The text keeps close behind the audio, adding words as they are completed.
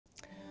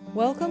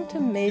Welcome to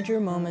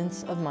Major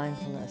Moments of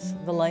Mindfulness,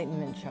 the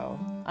Lightenment Show.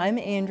 I'm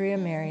Andrea,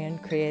 Marion,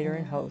 creator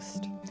and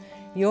host.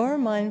 Your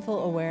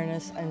mindful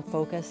awareness and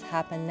focus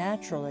happen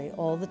naturally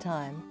all the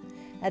time.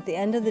 At the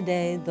end of the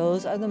day,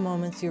 those are the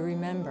moments you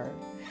remember.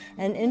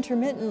 And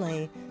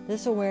intermittently,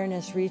 this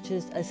awareness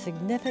reaches a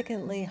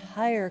significantly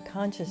higher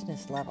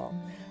consciousness level.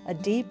 A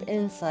deep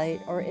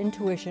insight or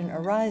intuition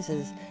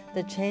arises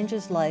that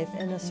changes life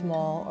in a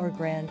small or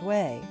grand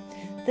way.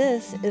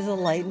 This is a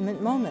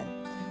Lightenment Moment,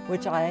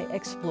 which I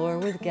explore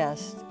with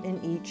guests in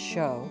each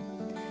show.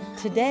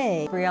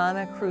 Today,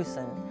 Briana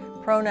Cruson,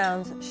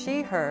 pronouns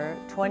she, her,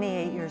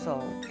 28 years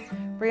old.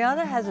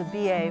 Briana has a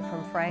BA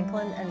from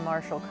Franklin and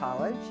Marshall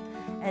College,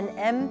 an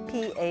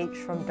MPH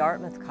from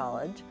Dartmouth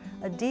College,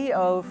 a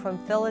DO from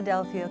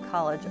Philadelphia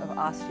College of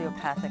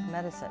Osteopathic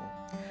Medicine.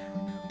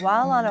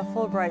 While on a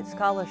Fulbright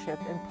scholarship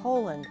in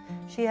Poland,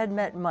 she had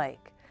met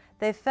Mike.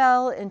 They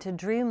fell into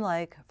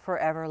dreamlike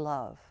forever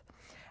love.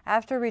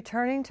 After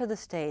returning to the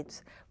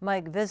States,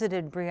 Mike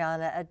visited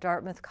Briana at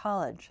Dartmouth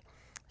College.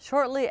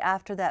 Shortly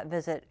after that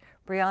visit,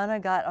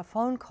 Briana got a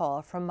phone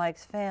call from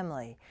Mike's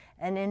family,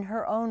 and in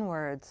her own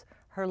words,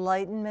 her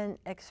Lightenment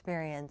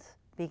experience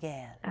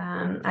began.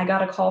 I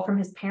got a call from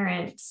his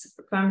parents,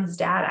 from his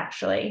dad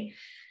actually,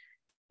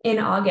 in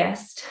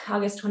August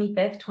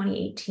 25th,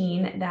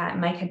 2018, that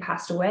Mike had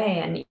passed away.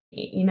 And,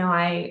 you know,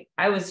 I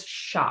was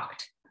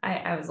shocked.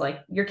 I was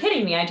like, you're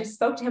kidding me. I just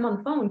spoke to him on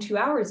the phone 2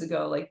 hours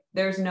ago. Like,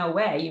 there's no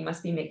way, you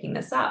must be making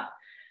this up.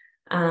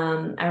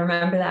 I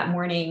remember that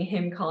morning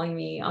him calling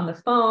me on the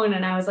phone,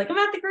 and I was like, I'm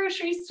at the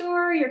grocery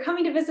store. You're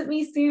coming to visit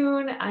me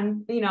soon.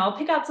 I'll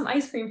pick out some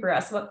ice cream for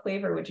us. What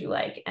flavor would you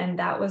like? And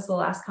that was the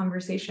last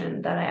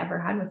conversation that I ever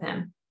had with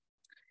him.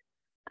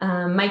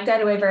 Mike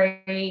died away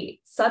very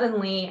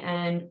suddenly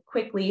and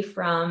quickly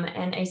from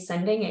an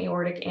ascending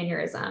aortic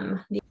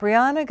aneurysm.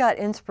 Briana got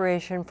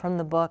inspiration from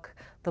the book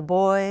The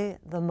Boy,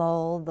 the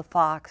Mole, the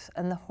Fox,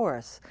 and the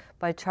Horse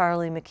by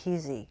Charlie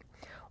McKeesey.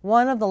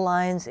 One of the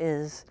lines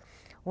is,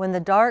 "When the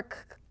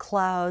dark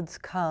clouds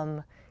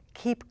come,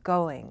 keep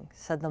going,"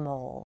 said the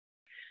mole.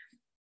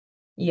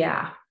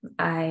 Yeah,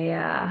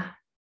 I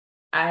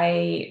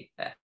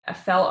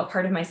felt a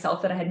part of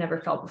myself that I had never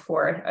felt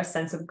before, a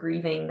sense of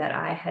grieving that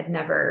I had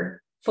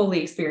never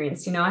fully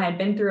experienced. You know, I had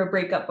been through a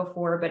breakup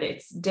before, but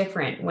it's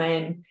different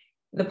when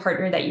the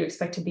partner that you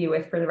expect to be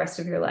with for the rest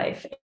of your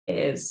life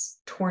is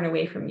torn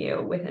away from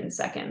you within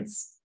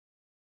seconds.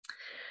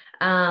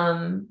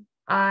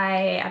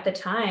 I, at the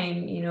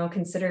time,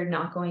 considered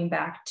not going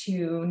back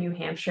to New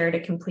Hampshire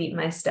to complete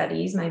my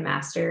studies, my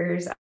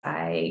master's.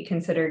 I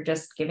considered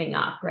just giving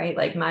up, right?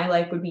 Like, my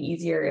life would be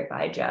easier if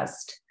I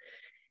just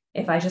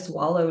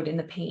wallowed in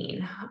the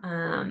pain.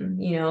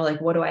 Like,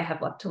 what do I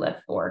have left to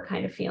live for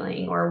kind of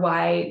feeling? Or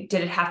why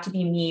did it have to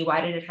be me? Why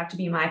did it have to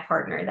be my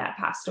partner that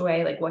passed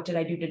away? Like, what did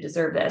I do to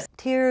deserve this?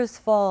 Tears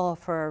fall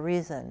for a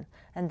reason,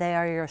 and they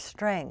are your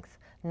strength,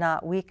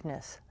 not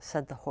weakness,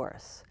 said the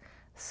horse.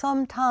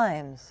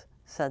 Sometimes,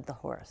 said the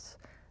horse.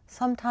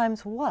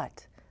 Sometimes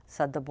what?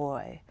 Said the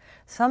boy.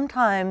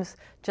 Sometimes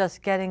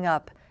just getting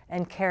up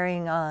and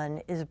carrying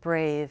on is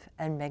brave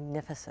and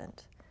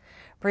magnificent.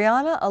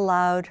 Briana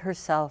allowed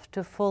herself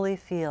to fully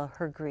feel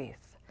her grief.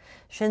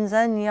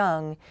 Shinzen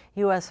Young,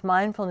 U.S.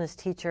 mindfulness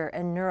teacher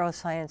and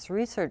neuroscience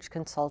research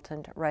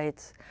consultant,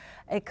 writes,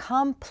 "A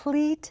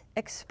complete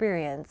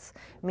experience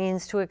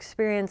means to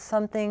experience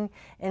something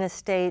in a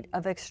state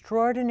of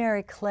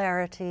extraordinary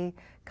clarity,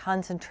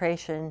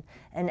 concentration,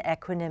 and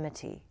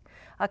equanimity.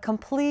 A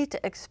complete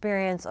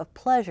experience of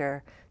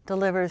pleasure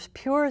delivers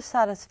pure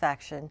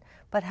satisfaction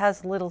but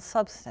has little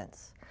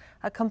substance.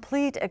 A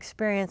complete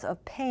experience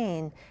of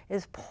pain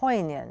is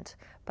poignant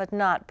but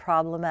not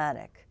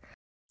problematic."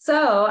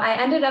 So I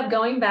ended up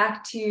going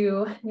back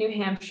to New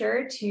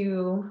Hampshire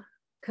to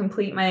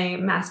complete my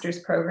master's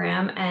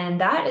program.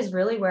 And that is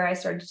really where I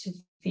started to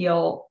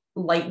feel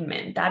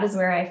lightenment. That is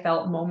where I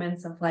felt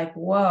moments of like,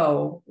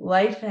 whoa,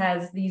 life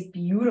has these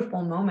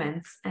beautiful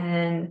moments,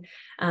 and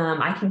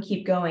I can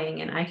keep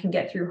going and I can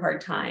get through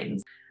hard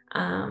times.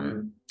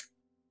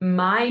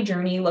 My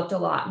journey looked a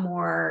lot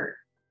more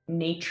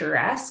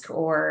nature-esque,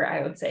 or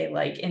I would say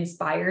like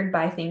inspired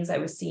by things I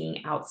was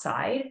seeing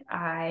outside.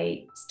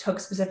 I took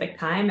specific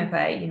time. If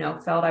I,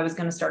 felt I was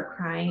going to start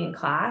crying in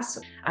class,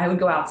 I would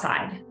go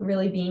outside.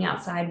 Really, being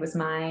outside was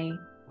my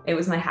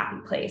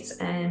happy place.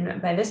 And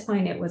by this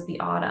point, it was the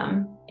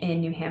autumn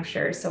in New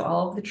Hampshire. So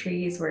all of the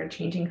trees were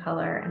changing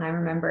color. And I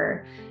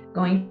remember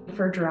going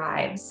for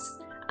drives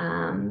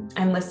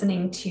and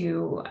listening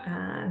to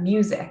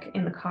music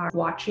in the car,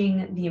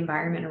 watching the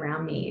environment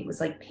around me. It was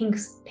like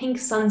pink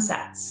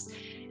sunsets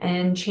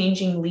and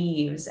changing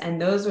leaves.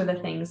 And those were the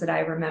things that I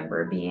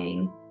remember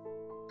being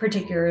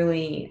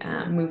particularly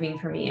moving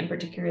for me and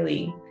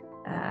particularly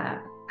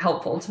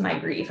helpful to my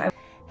grief.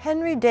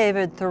 Henry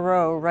David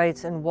Thoreau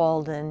writes in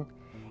Walden,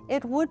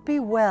 "It would be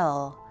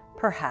well,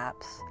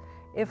 perhaps,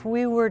 if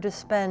we were to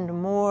spend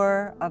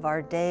more of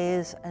our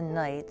days and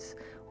nights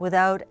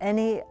without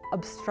any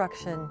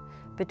obstruction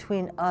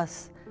between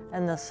us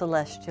and the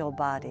celestial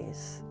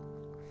bodies."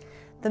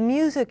 The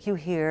music you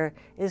hear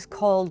is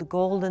called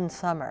Golden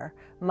Summer,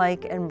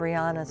 Mike and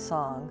Briana's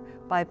song,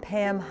 by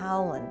Pam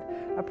Howland,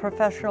 a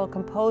professional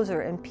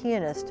composer and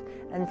pianist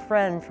and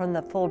friend from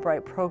the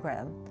Fulbright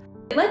program.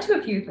 It led to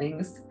a few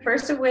things.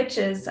 First of which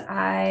is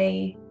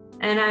I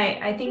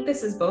think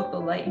this is both the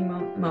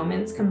Lightenment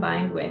moments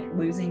combined with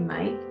losing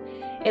Mike.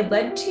 It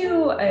led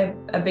to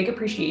a big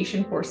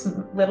appreciation for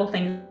some little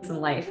things in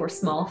life or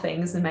small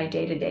things in my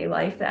day-to-day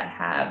life that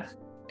have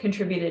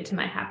contributed to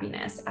my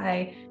happiness.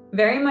 I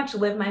very much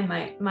live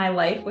my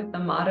life with the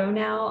motto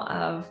now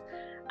of,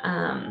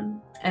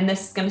 and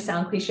this is going to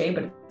sound cliche,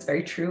 but it's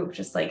very true.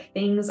 Just like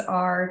things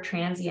are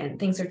transient,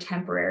 things are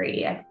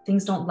temporary,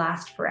 things don't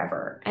last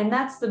forever. And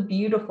that's the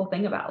beautiful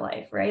thing about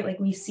life, right? Like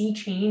we see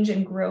change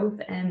and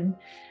growth and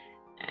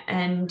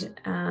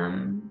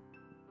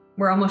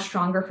we're almost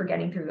stronger for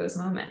getting through those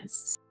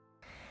moments.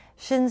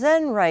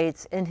 Shinzen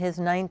writes in his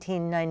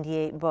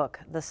 1998 book,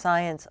 The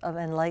Science of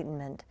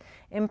Enlightenment,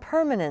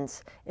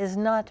 impermanence is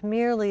not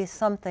merely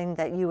something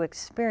that you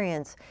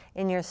experience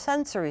in your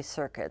sensory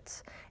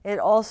circuits, it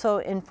also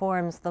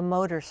informs the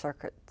motor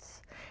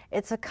circuits.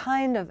 It's a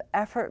kind of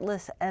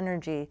effortless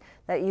energy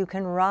that you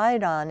can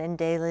ride on in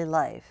daily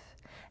life.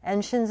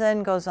 And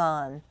Shinzen goes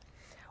on,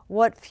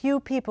 what few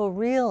people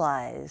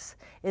realize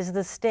is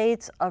the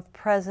states of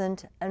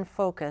present and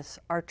focus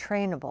are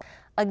trainable.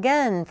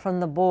 Again, from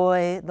the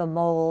boy, the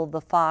mole,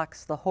 the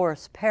fox, the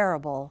horse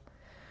parable.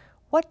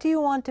 What do you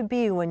want to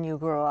be when you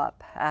grow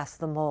up? Asked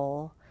the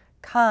mole.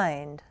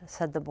 Kind,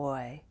 said the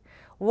boy.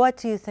 What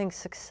do you think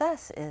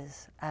success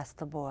is? Asked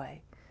the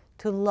boy.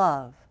 To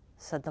love,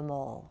 said the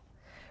mole.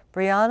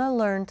 Briana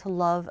learned to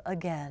love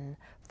again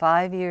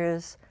 5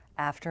 years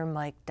after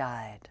Mike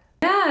died.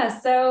 Yeah,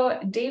 so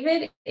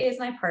David is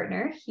my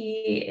partner.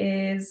 He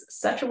is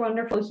such a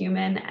wonderful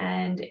human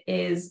and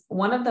is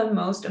one of the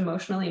most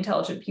emotionally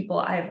intelligent people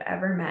I've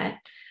ever met.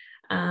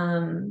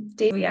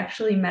 David, we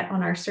actually met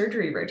on our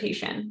surgery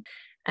rotation.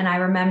 And I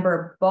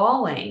remember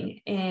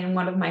bawling in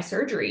one of my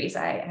surgeries.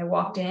 I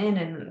walked in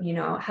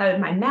and, had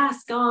my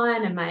mask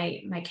on and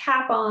my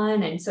cap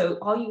on. And so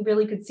all you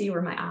really could see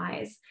were my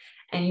eyes.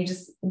 And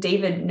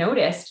David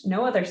noticed,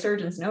 no other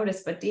surgeons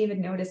noticed, but David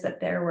noticed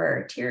that there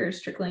were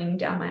tears trickling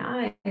down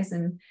my eyes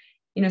and,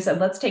 said,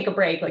 let's take a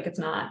break. Like it's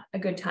not a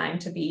good time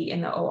to be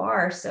in the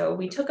OR. So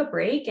we took a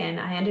break and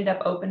I ended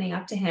up opening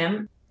up to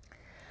him.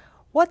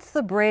 What's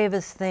the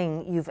bravest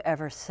thing you've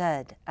ever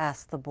said?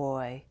 Asked the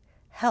boy.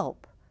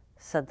 Help,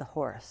 said the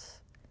horse.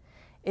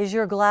 Is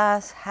your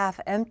glass half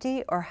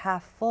empty or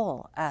half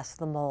full? Asked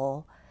the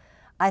mole.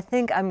 I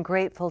think I'm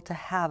grateful to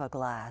have a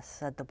glass,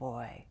 said the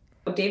boy.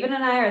 David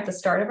and I are at the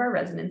start of our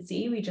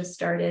residency. We just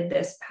started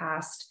this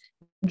past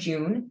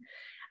June,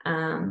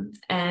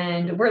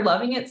 and we're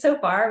loving it so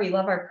far. We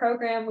love our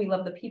program. We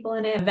love the people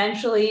in it.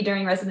 Eventually,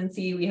 during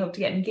residency, we hope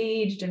to get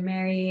engaged and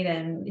married,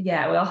 and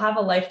we'll have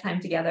a lifetime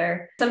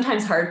together.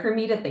 Sometimes hard for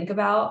me to think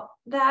about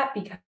that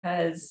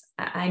because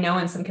I know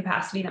in some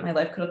capacity that my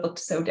life could have looked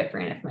so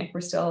different if Mike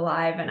were still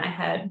alive and I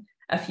had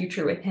a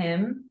future with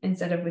him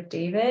instead of with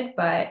David.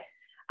 But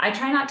I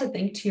try not to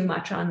think too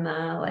much on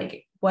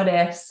the what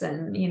ifs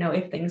and,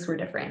 if things were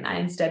different. I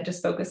instead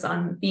just focus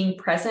on being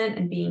present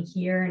and being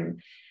here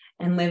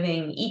and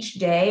living each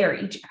day or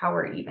each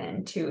hour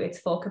even to its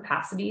full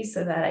capacity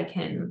so that I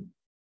can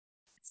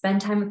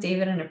spend time with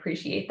David and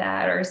appreciate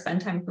that, or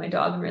spend time with my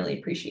dog and really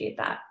appreciate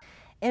that.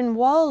 In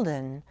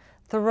Walden,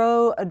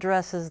 Thoreau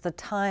addresses the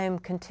time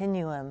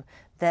continuum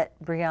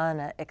that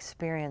Briana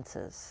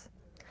experiences.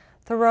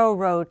 Thoreau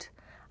wrote,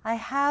 I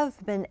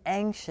have been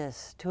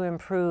anxious to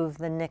improve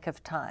the nick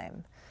of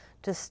time,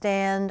 to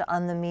stand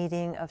on the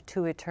meeting of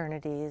two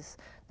eternities,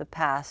 the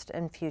past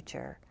and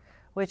future,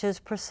 which is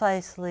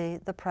precisely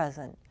the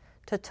present,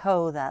 to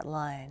toe that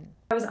line.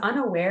 I was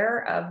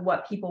unaware of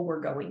what people were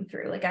going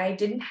through. I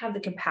didn't have the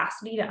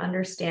capacity to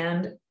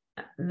understand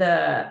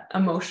the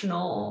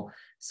emotional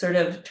sort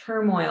of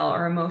turmoil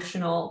or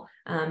emotional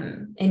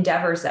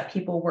endeavors that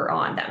people were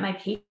on, that my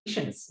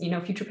patients,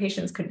 future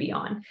patients could be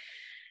on.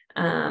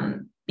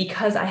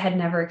 Because I had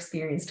never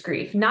experienced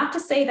grief. Not to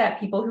say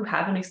that people who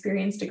haven't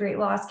experienced a great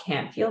loss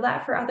can't feel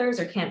that for others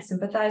or can't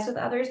sympathize with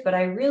others, but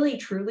I really,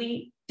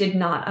 truly did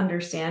not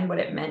understand what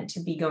it meant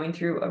to be going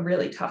through a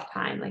really tough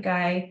time.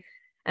 I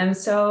am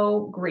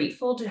so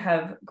grateful to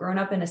have grown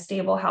up in a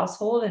stable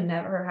household and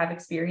never have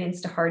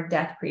experienced a hard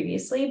death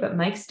previously, but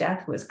Mike's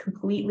death was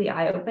completely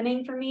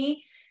eye-opening for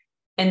me,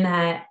 and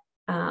that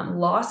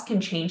loss can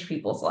change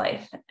people's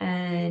life,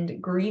 and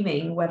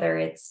grieving, whether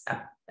it's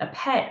a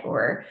pet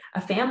or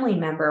a family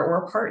member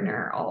or a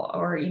partner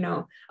or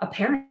a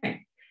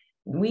parent,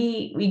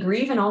 we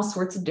grieve in all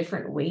sorts of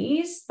different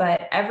ways,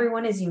 but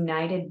everyone is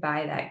united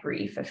by that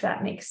grief, if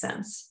that makes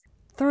sense.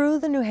 Through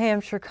the New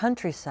Hampshire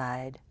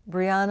countryside,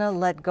 Briana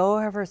let go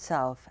of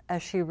herself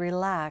as she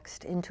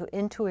relaxed into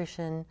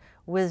intuition,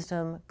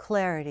 wisdom,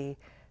 clarity,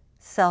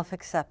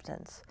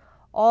 self-acceptance,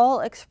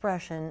 all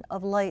expression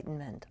of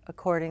lightenment,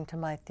 according to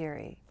my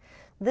theory.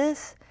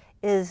 This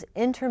is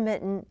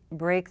intermittent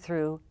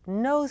breakthrough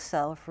no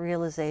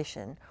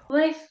self-realization?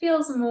 Life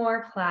feels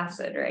more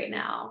placid right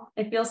now.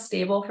 It feels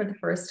stable for the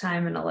first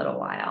time in a little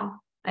while.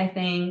 I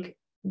think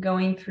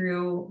going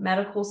through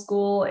medical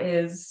school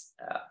is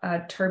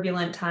a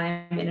turbulent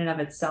time in and of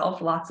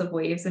itself. Lots of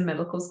waves in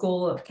medical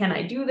school of, can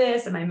I do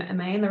this? Am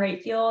I in the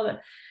right field?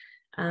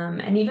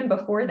 And even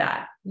before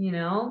that,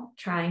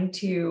 trying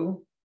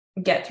to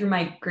get through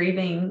my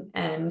grieving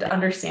and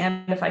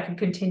understand if I could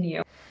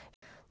continue.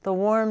 The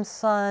warm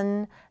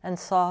sun and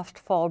soft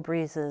fall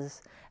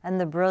breezes and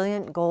the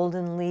brilliant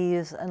golden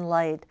leaves and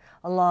light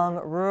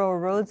along rural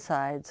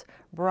roadsides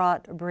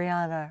brought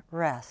Briana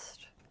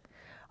rest.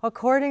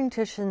 According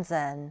to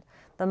Shinzen,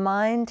 the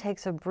mind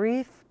takes a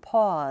brief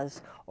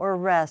pause or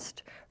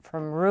rest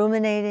from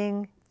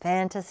ruminating,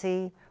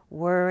 fantasy,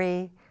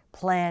 worry,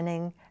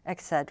 planning,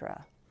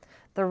 etc.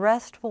 The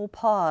restful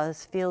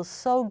pause feels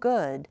so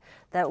good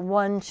that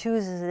one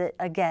chooses it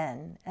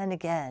again and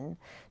again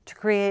to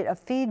create a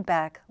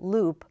feedback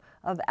loop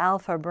of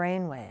alpha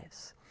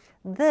brainwaves.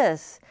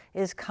 This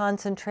is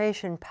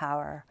concentration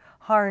power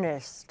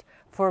harnessed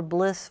for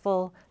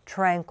blissful,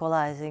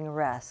 tranquilizing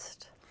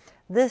rest.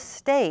 This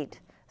state,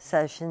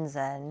 says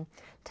Shinzen,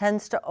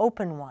 tends to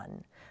open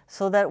one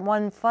so that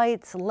one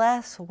fights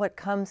less what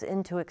comes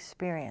into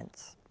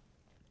experience.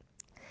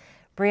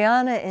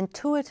 Briana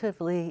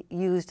intuitively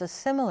used a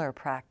similar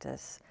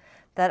practice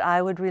that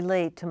I would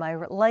relate to my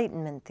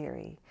Lightenment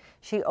theory.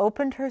 She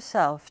opened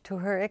herself to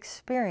her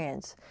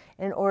experience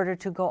in order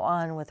to go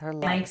on with her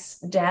life. Mike's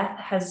death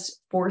has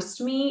forced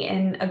me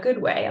in a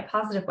good way, a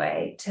positive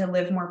way, to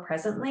live more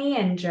presently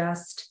and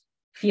just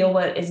feel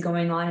what is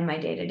going on in my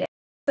day-to-day.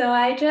 So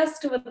I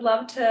just would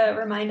love to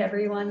remind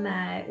everyone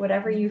that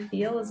whatever you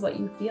feel is what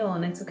you feel,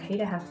 and it's okay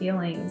to have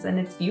feelings, and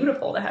it's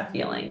beautiful to have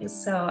feelings.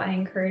 So I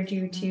encourage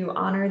you to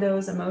honor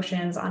those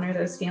emotions, honor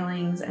those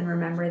feelings, and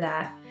remember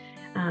that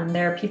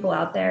there are people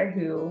out there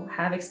who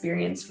have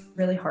experienced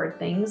really hard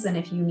things, and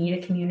if you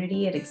need a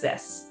community, it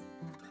exists.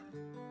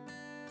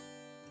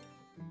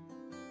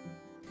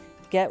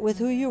 Get with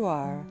who you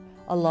are,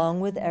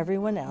 along with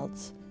everyone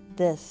else.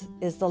 This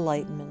is The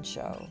Lightenment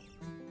Show.